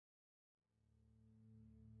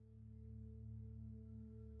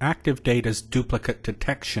ActiveData's duplicate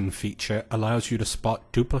detection feature allows you to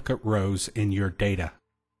spot duplicate rows in your data.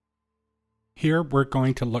 Here we're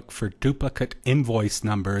going to look for duplicate invoice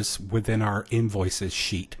numbers within our invoices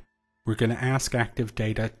sheet. We're going to ask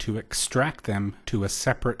ActiveData to extract them to a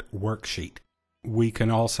separate worksheet. We can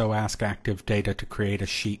also ask ActiveData to create a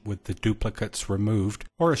sheet with the duplicates removed,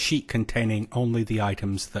 or a sheet containing only the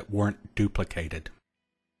items that weren't duplicated.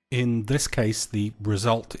 In this case, the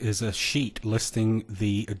result is a sheet listing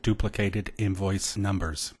the duplicated invoice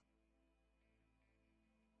numbers.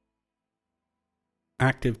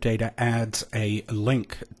 ActiveData adds a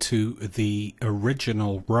link to the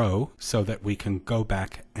original row so that we can go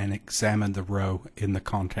back and examine the row in the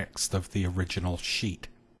context of the original sheet.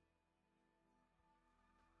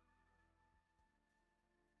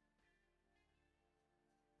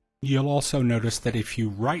 You'll also notice that if you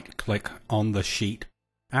right-click on the sheet,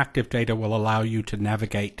 ActiveData will allow you to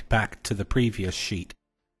navigate back to the previous sheet.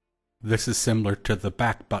 This is similar to the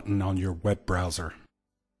back button on your web browser.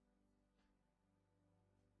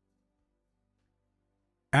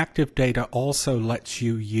 ActiveData also lets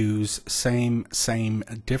you use same,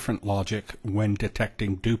 different logic when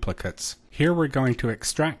detecting duplicates. Here we're going to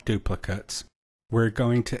extract duplicates. We're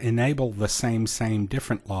going to enable the same,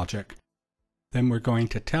 different logic. Then we're going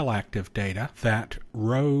to tell ActiveData that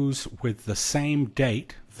rows with the same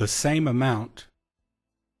date, the same amount,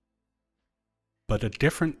 but a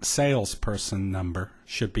different salesperson number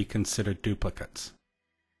should be considered duplicates.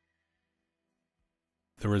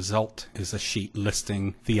 The result is a sheet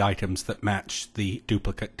listing the items that match the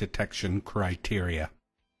duplicate detection criteria.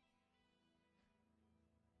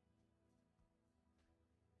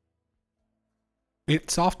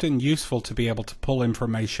 It's often useful to be able to pull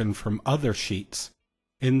information from other sheets.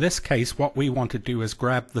 In this case, what we want to do is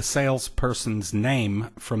grab the salesperson's name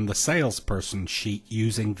from the salesperson sheet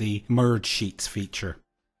using the Merge Sheets feature.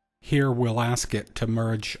 Here we'll ask it to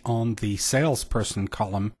merge on the salesperson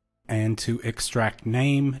column and to extract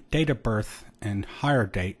name, date of birth, and hire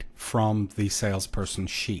date from the salesperson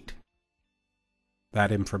sheet.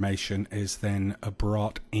 That information is then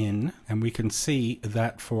brought in, and we can see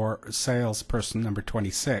that for salesperson number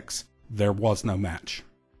 26, there was no match.